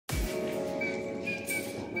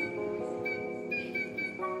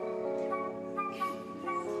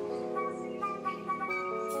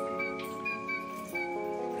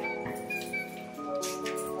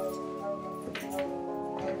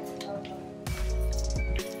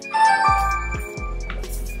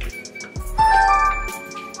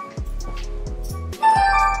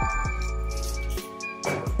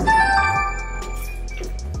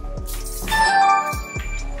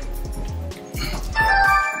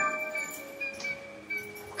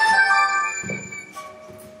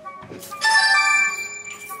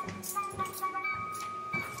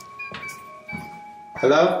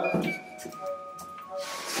Hello?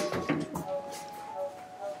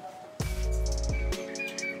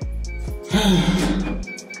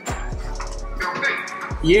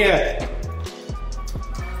 Yeah.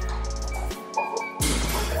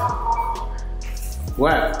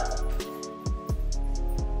 What?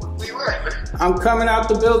 Where you at, man? I'm coming out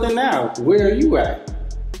the building now. Where are you at?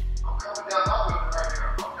 I'm coming down my building right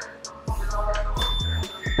here.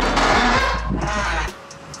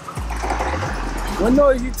 What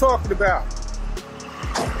noise are you talking about?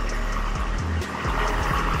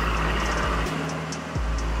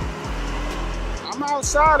 I'm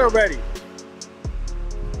outside already.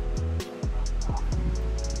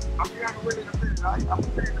 I'll be on the way in a minute, all right? I'm going to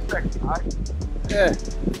see you in a second, all right? Yeah.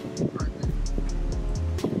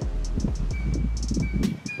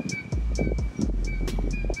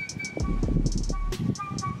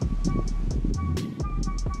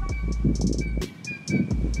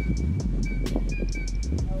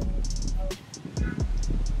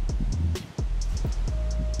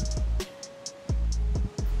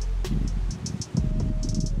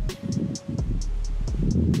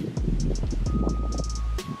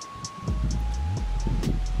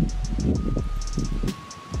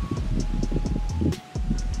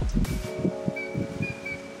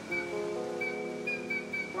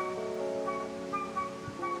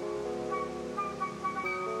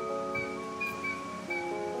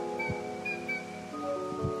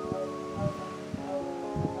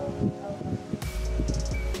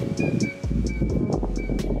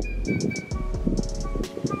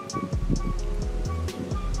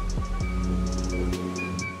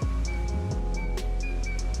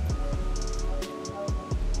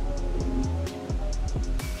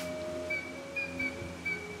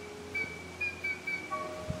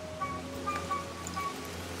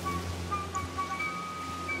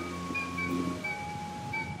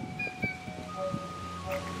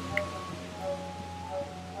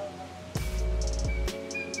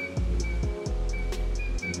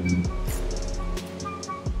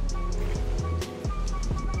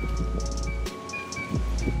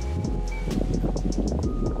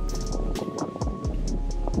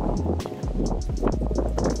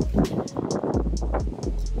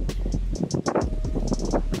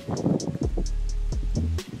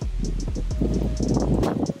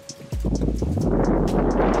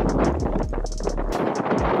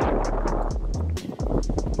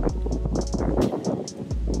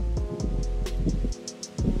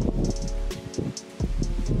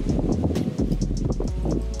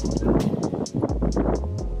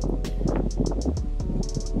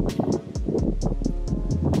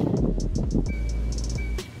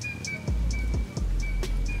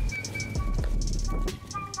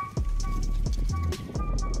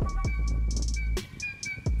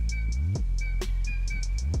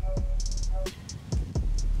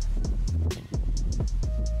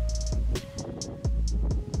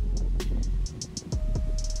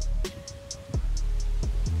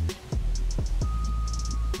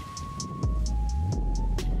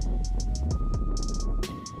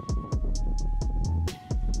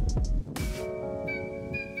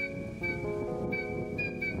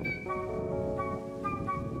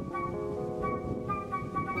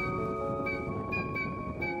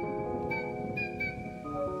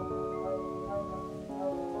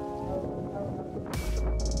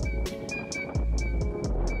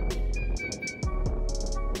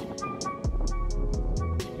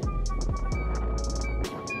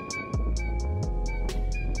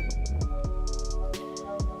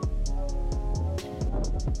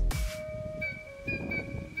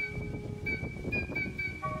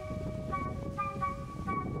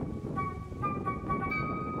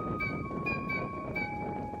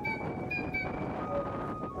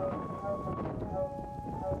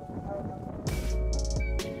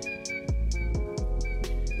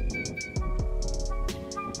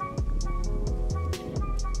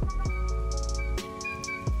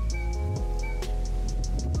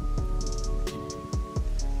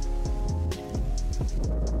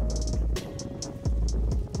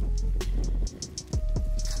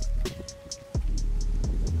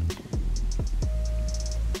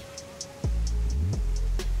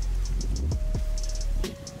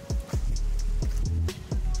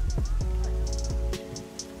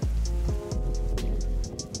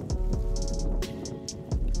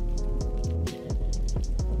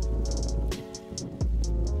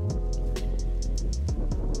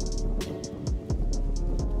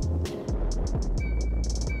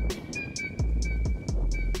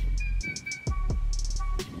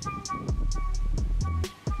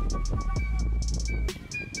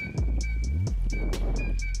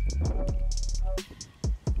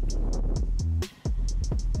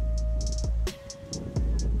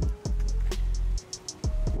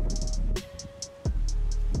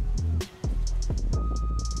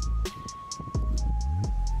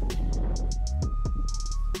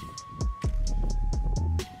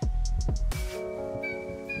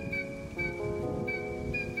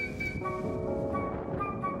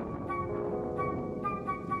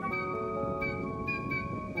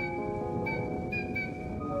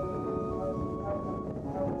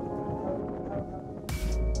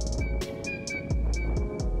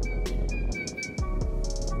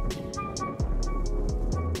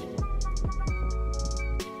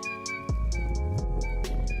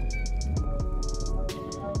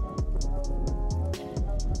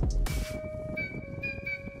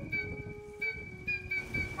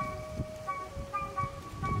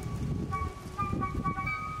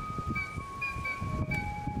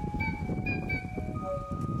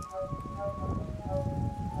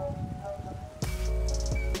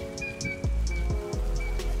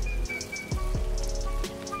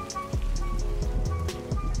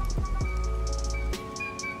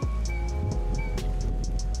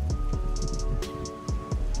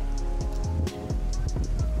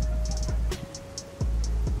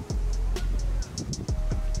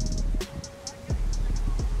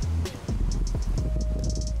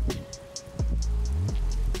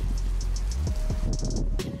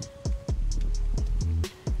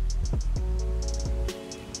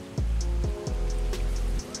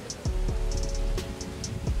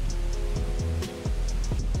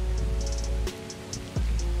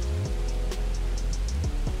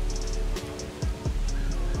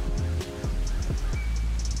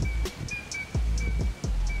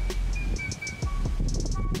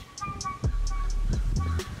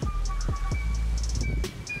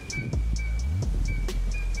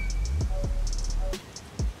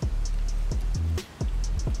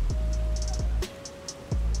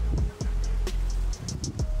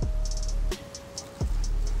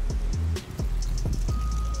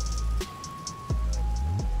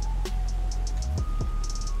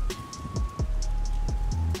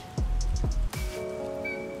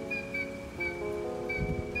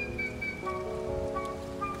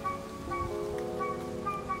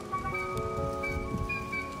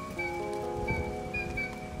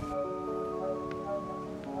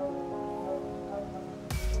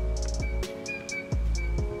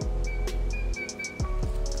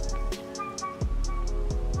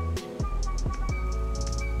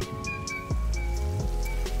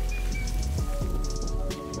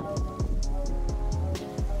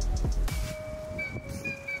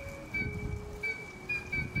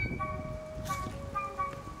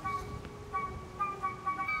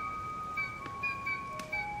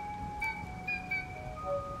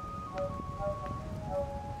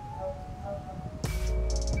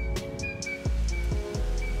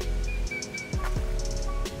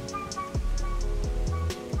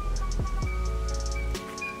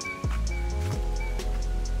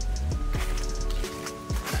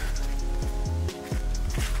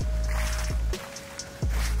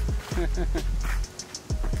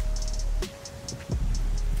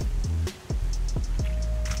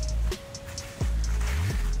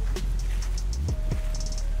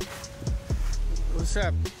 What's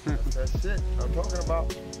up? That shit I'm talking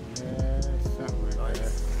about. Yeah, something like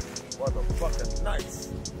Nice. Motherfucking nice.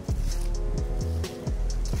 that.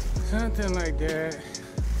 Something like that.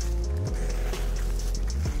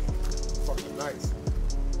 Fucking nice.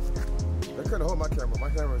 They couldn't hold my camera. My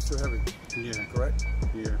camera is too heavy. Yeah. Correct?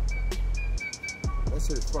 Yeah. That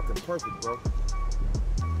shit is fucking perfect, bro.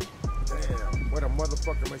 Damn. What a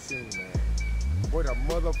motherfucking machine, man. What a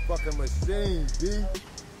motherfucking machine, D.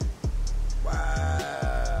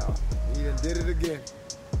 Wow. He done did it again.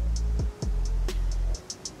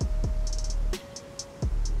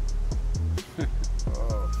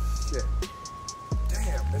 Oh, shit.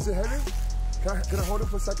 Damn. Is it heavy? Can I hold it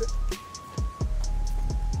for a second?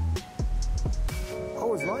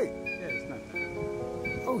 Oh, it's light. Yeah, it's not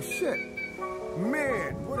bad. Oh, shit.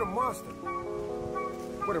 Man, what a monster.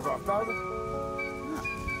 What, about 1,000? No.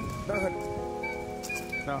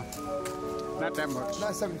 900. No. Not that much.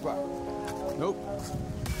 975. Nope.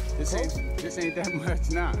 This ain't that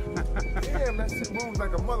much now. Damn, that shit moves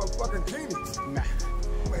like a motherfucking genie. Nah.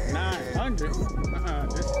 Man. 900.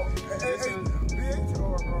 Hey, BH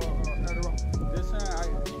or Adderall?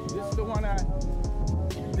 This the one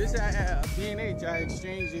this B&H. I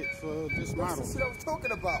exchanged it for this model. That's the shit I was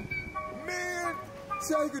talking about. Man,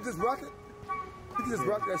 see how you could just rock it? You can just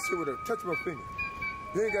rock that shit with a touch of a finger.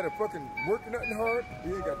 You ain't got to fucking work nothing hard.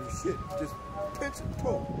 You ain't got to do shit. Just pinch and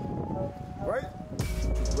pull. Right?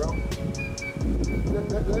 Bro.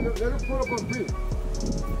 Let him pull up on big.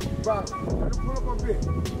 Bob, let him pull up on big.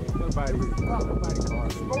 Nobody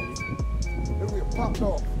calls smoke. Then we popped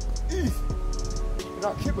off. Easy. And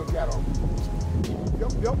our kibble got on.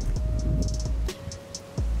 Yup.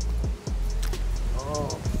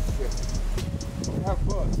 Oh, shit. Have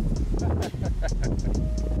fun.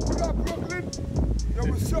 What up, Brooklyn? Yo,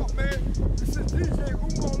 what's up, man? This is DJ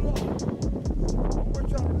Umar. I want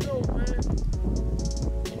y'all to know, man.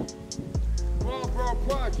 Marlboro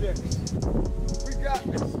Projects. We got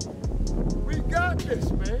this. We got this,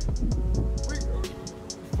 man.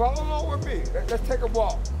 Follow along with me. Let's take a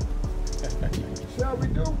walk. Shall we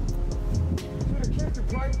do? To the kitchen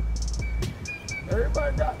plate.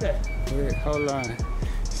 Everybody got that. Wait, hold on.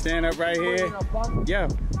 Stand up right here. Yo.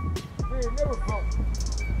 We ain't never bumped.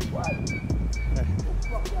 What? Get the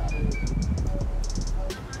fuck out of here.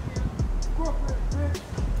 Brooklyn, bitch.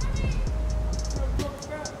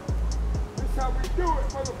 This how we do it,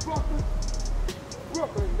 motherfucker.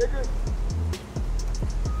 Brooklyn, nigga.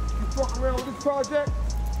 You fuck around with this project,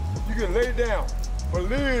 you can lay down.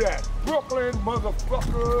 Believe that. Brooklyn,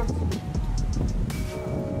 motherfuckers.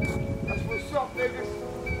 That's what's up, niggas.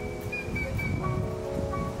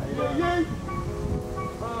 Yeah.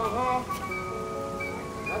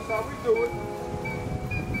 That's how we do it.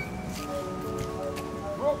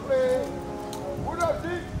 Brooklyn. What up, D?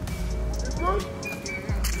 You good?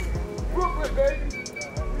 Brooklyn, baby.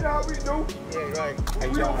 You know how we do? Yeah, right.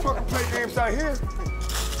 We don't fucking play games out here.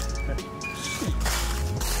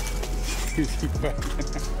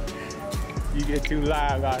 You get too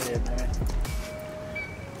live out here, man.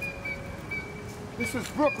 This is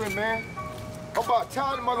Brooklyn, man. I'm about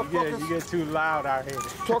tired of motherfuckers You get too loud out here.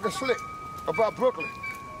 talking slick about Brooklyn.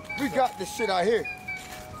 We got this shit out here.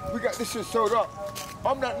 We got this shit sewed up.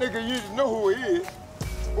 I'm that nigga you didn't know who he is.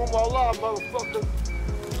 Umar Allah, motherfucker.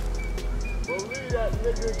 Believe that,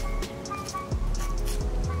 nigga.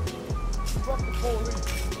 Fuck the police.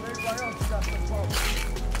 Everybody else got the phone.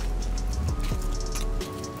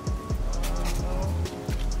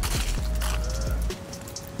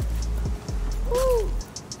 Woo!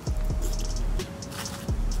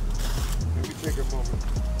 Let me take a moment.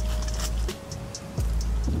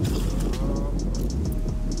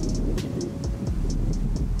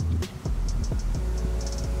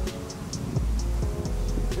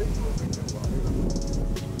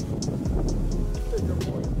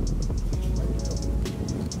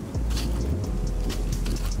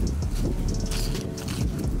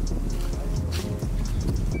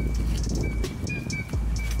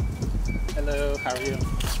 Hello, how are you?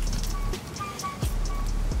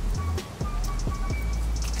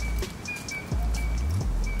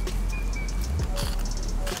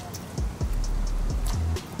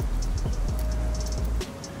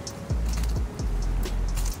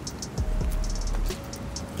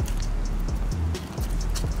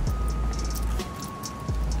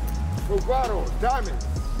 Bravado, diamonds.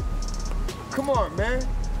 Come on, man.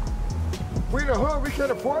 We in the hood, we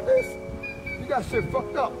can't afford this? You got shit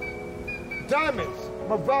fucked up. Diamonds,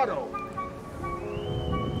 Movado.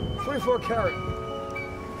 24 karat.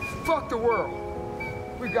 Fuck the world.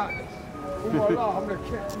 We got this. Umar, I'm the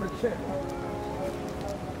champ.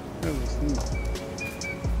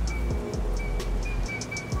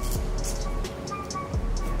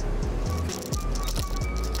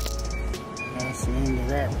 That's the end of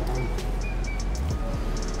that one.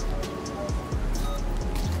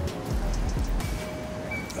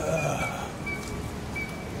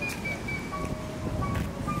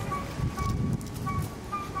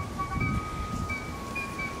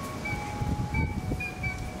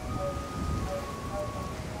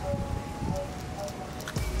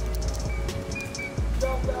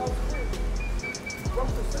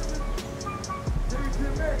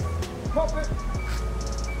 Puppet,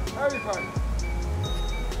 everybody.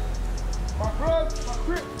 My brothers, my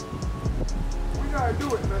crips. We know how to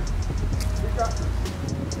do it, man. We got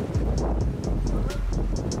this.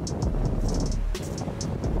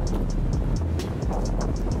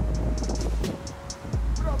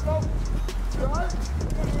 What up, bro? You all right?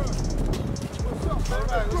 What's up, man? All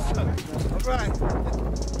right, what's up? All right.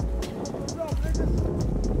 What's up, niggas?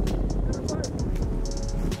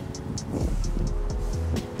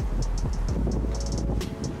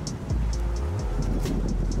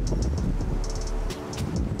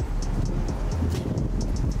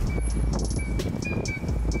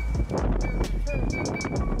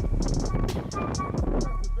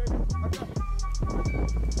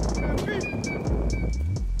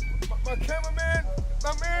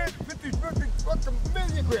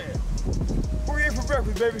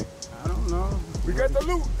 Baby, I don't know. We got the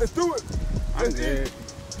loot. Let's do it. I'm dead.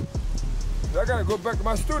 I gotta go back to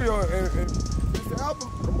my studio and finish the album.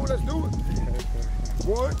 Come on, let's do it.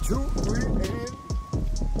 1, 2, 3, and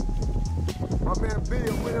my man B,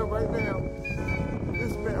 I'm with him right now.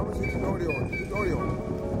 This man, I'm gonna take the audio on. Put the audio on.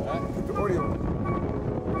 Huh? Put the audio on.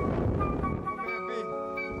 My man B,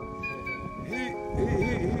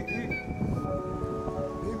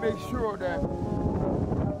 he makes sure that.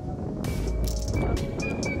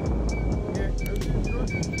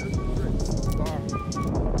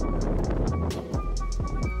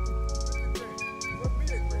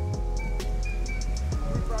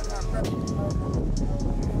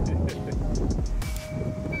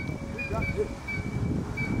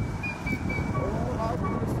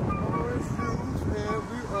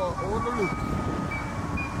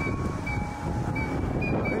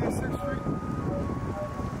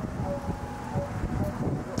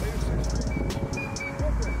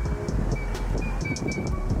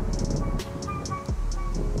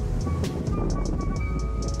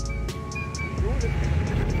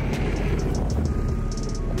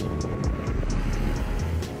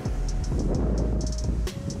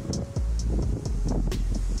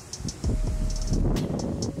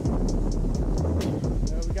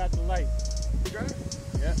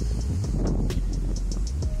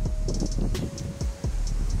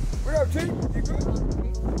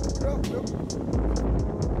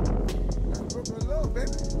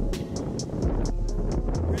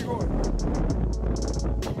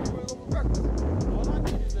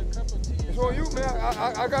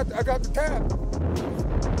 I got the tab.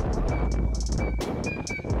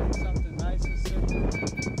 Something nice and simple.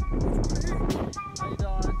 How you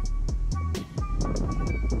doing?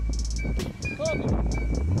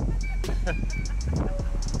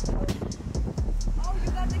 Oh,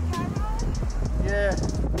 you got the camera? Yeah.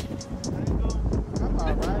 I'm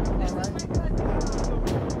alright.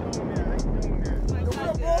 What's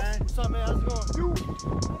up, bro? What's up, man? How's it going? You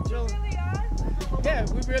Really on? Yeah,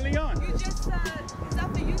 we really on. You just, is that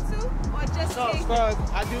for YouTube or just take?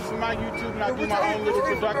 I do for my YouTube and I do my own little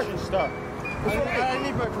production stuff. I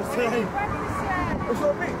need breakfast. What's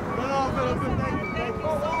up, me? No, I'm good. Thank you. I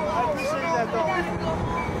appreciate that, though. I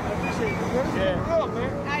appreciate it. Yeah. What's up,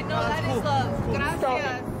 man? I know that is love. Gracias.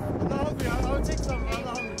 I'm not hungry. I would take something. I'm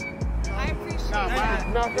not hungry. I appreciate Nah, that.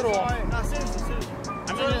 mine. Knock it off. Nah, seriously.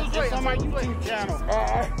 I mean, it's on my YouTube channel.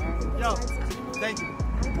 Yo, thank you.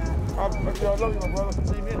 I love you, my brother.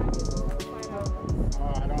 Same here.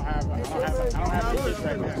 Oh, I don't have a kids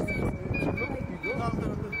right now.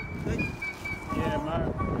 Thank you. Yeah,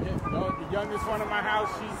 the youngest one in my house,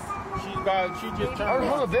 she just turned. I don't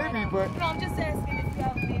have a baby, but No, I'm just asking if you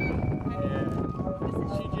have a baby. yeah,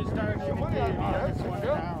 she just turned 18. The youngest one in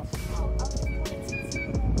the house.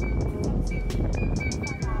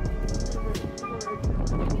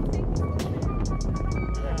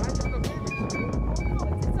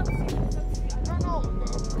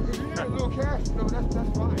 Cash, no, that's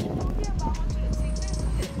fine. Yeah, but I want you to take this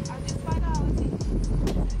with it. I just find out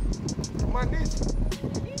My niece,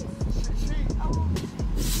 this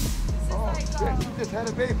is like, she just had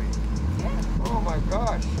a baby. yeah. Oh my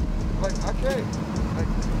gosh. like, I can't. Like,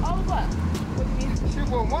 Oh, what? What do you mean? she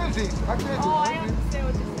wore onesies. I can't do Oh, I onesies. understand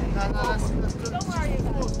what you're saying. No, that's Don't worry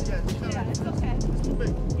about it. Yeah, it's okay.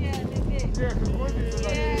 Yeah, they're big. Yeah, because onesies are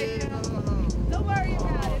like... Yeah, don't worry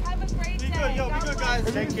about it. Have a great day. Be good, yo. Be good, guys.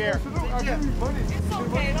 Take care. I give you money. It's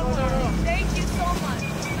okay. Don't worry. Thank you so much.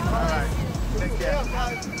 All right. Take care.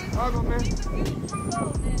 I'll go, man. He's a beautiful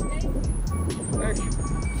soul, man. Thank you. Thank you.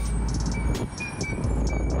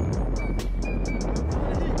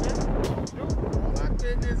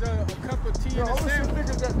 There's a cup of tea Yo, and a I'm sure sandwich.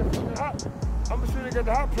 niggas got the fucking hot. I'm sure they got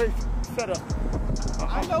the hot place set up.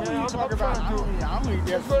 I know what you're talking about. I'm gonna get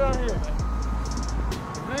Let's go down here.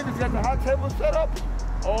 The niggas got the hot table set up.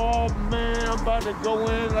 Oh man, I'm about to go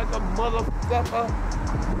in like a motherfucker.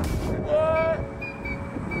 What?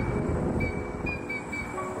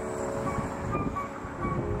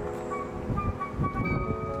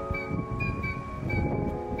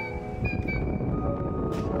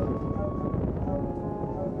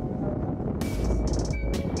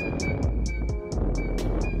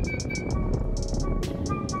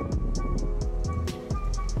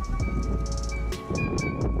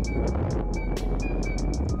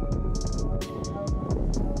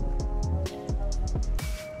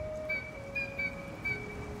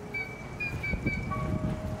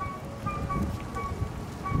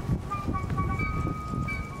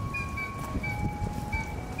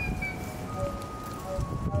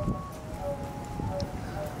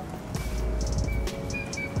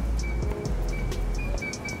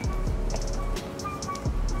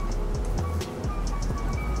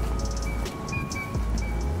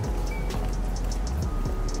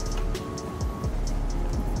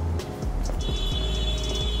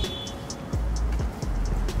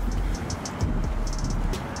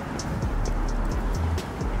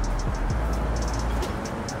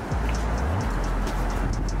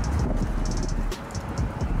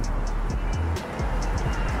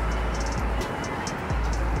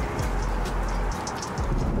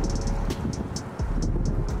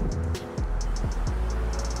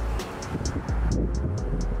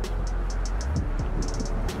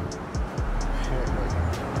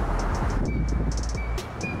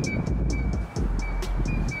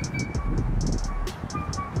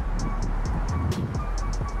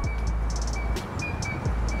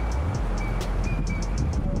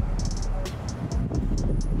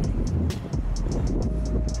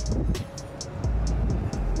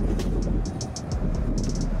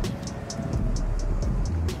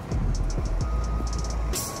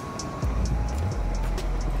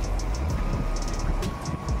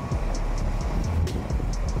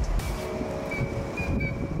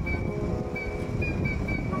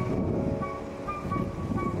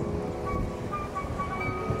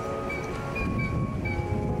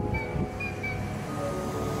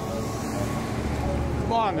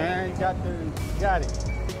 Come on, man. You got it.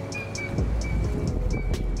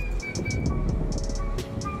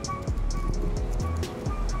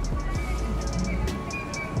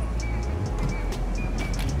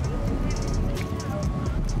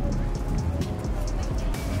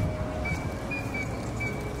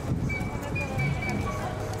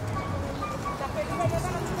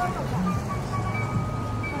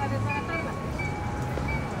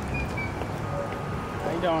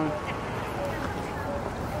 How you doing?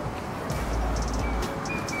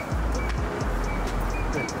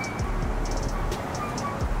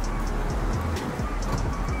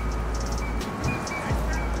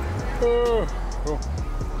 Oh.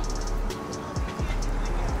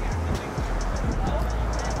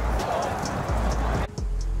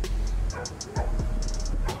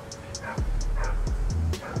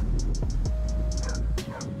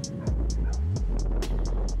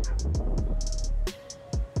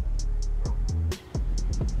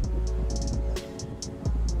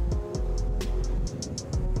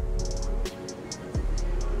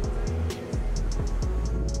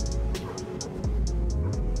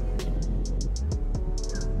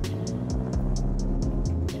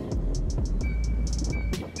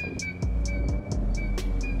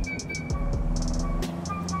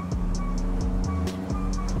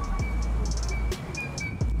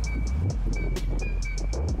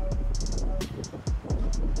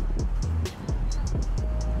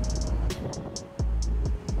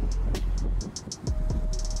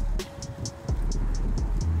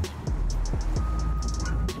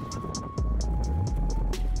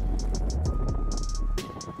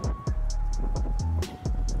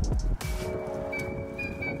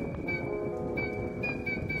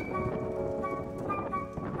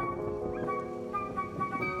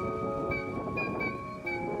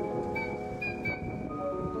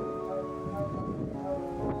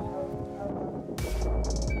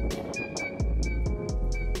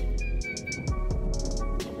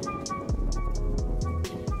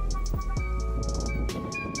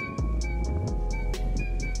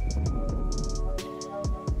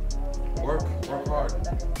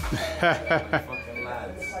 Fucking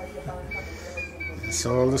lads. That's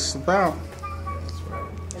all it's about.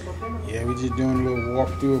 Yeah, we just doing a little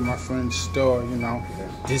walkthrough of my friend's store, you know.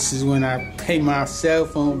 This is when I pay my cell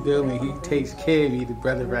phone bill and he takes care of me, the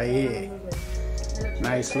brother right here.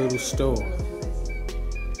 Nice little store.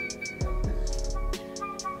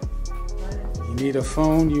 You need a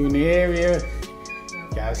phone, you in the area,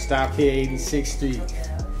 gotta stop here, 86th Street,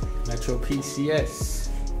 Metro PCS.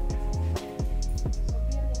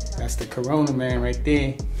 That's the Corona man right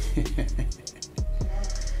there.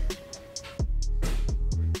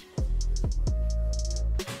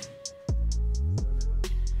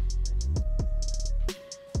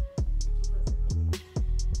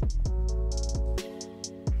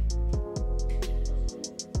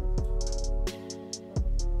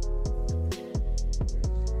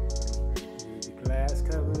 Glass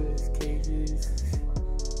covers, cages,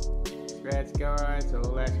 scratch guards,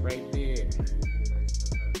 all that's right there.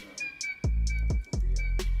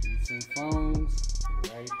 Need some phones,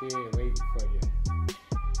 right there waiting for you.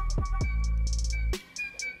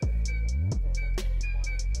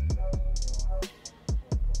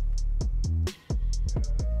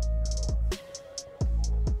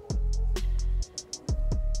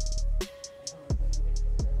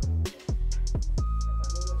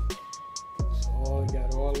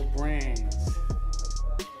 Got all the brands.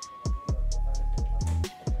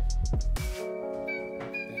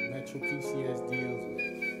 That Metro PCS deals with.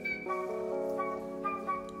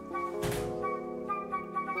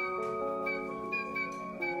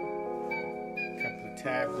 Couple of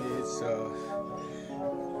tablets,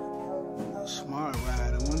 Smart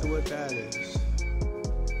Ride. I wonder what that is.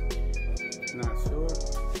 Not sure.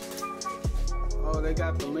 Oh, they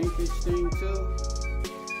got the linkage thing too.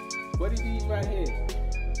 What are these right here?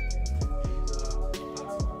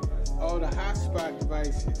 Oh, the hotspot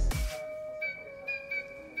devices.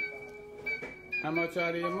 How much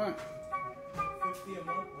are they a month? 50 a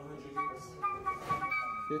month, 100 gigs.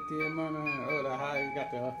 50 a month. Oh, the high, you got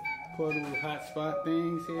the portable hotspot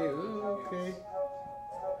things here. Ooh, okay.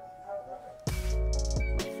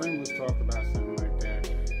 My friend was talking about something like that.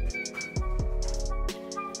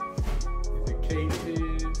 The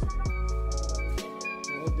cases.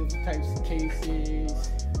 All different types of cases.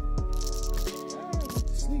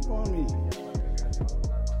 Sleep on me.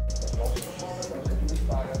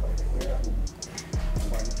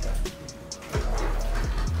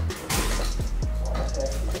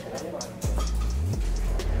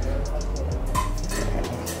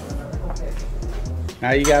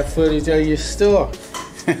 Now you got footage of your store.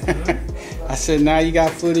 I said, now you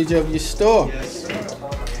got footage of your store. Yes, sir.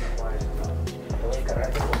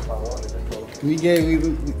 We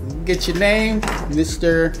get your name,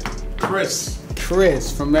 Mr. Chris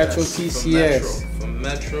from Metro PCS. From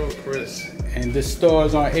Metro, Chris. And the store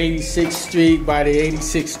is on 86th Street by the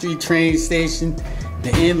 86th Street train station,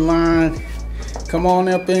 the end line. Come on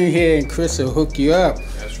up in here and Chris will hook you up.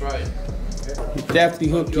 That's right. He'll definitely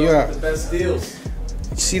hook you up. The best deals.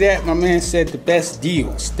 See that? My man said the best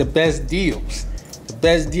deals. The best deals. The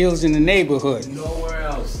best deals in the neighborhood. Nowhere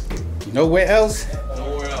else. Nowhere else?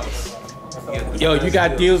 Nowhere else. Yo, you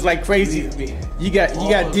got deals like crazy. You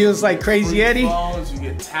got deals like Crazy Eddie? Phones, you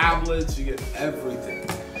get tablets, you get everything.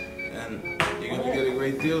 And you're gonna be getting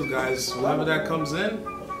great deals, guys. Whoever that comes in,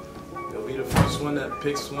 you'll be the first one that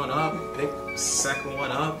picks one up, pick the second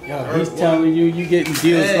one up. Yo, he's telling you getting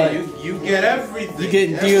deals like you get everything. You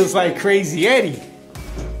getting deals like Crazy Eddie.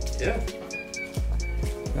 Yeah.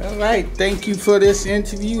 All right, thank you for this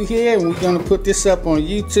interview here. We're gonna put this up on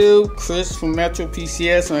YouTube. Chris from Metro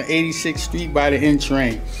PCS on 86th Street by the N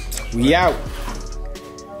train. We out.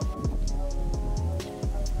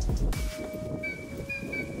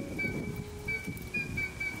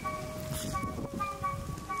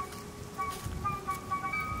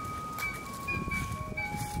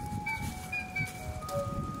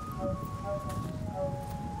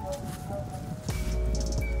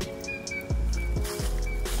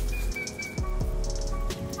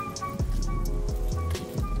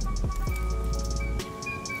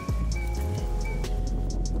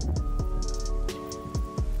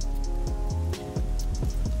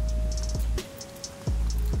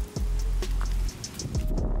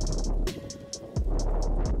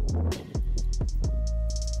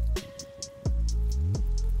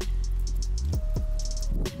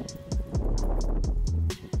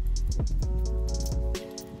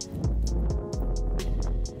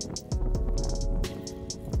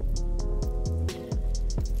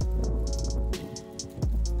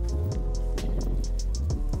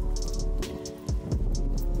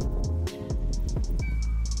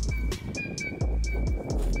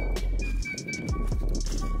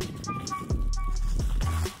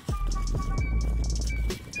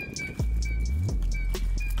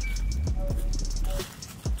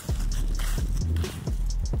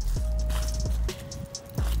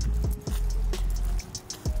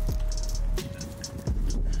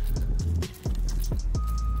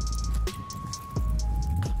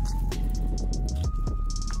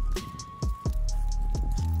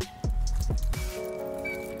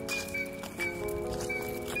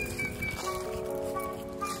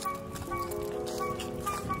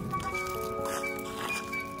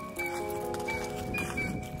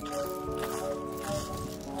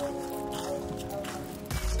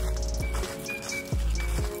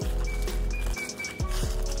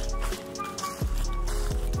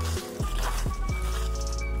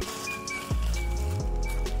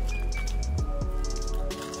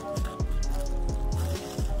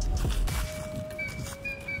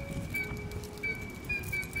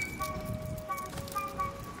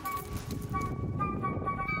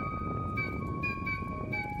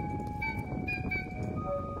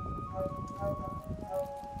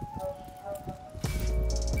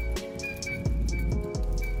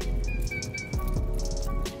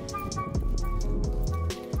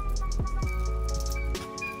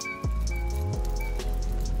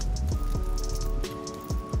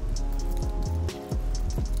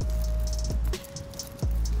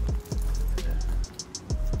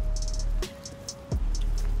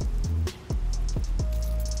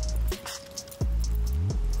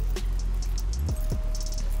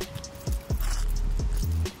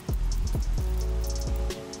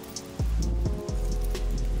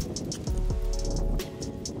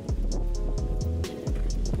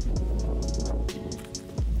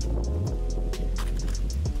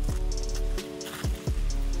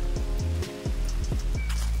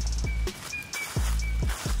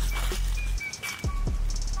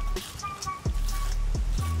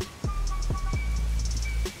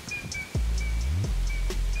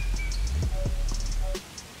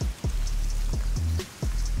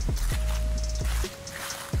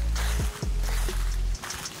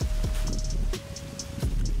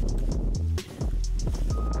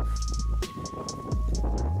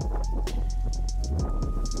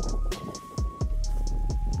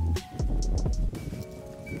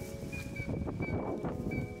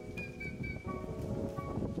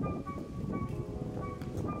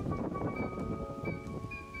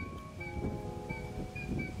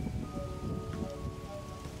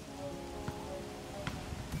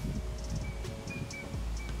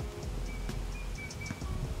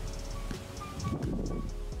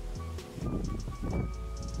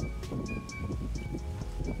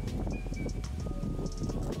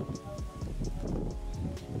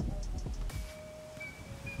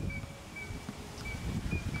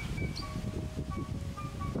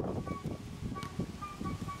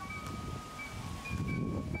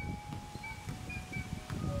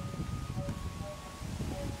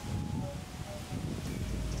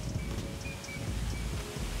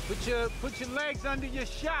 Put your legs under your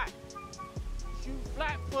shot. Shoot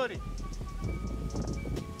flat-footed.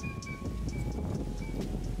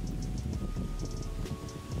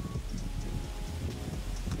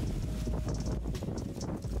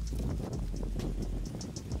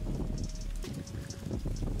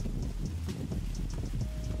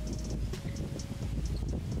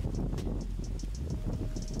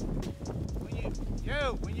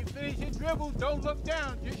 When you finish your dribble, don't look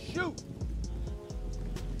down, just shoot.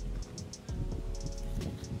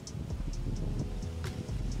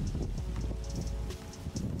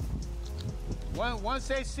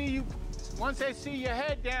 Once they see your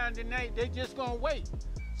head down tonight, they just gonna wait.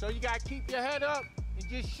 So you gotta keep your head up and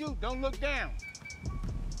just shoot, don't look down.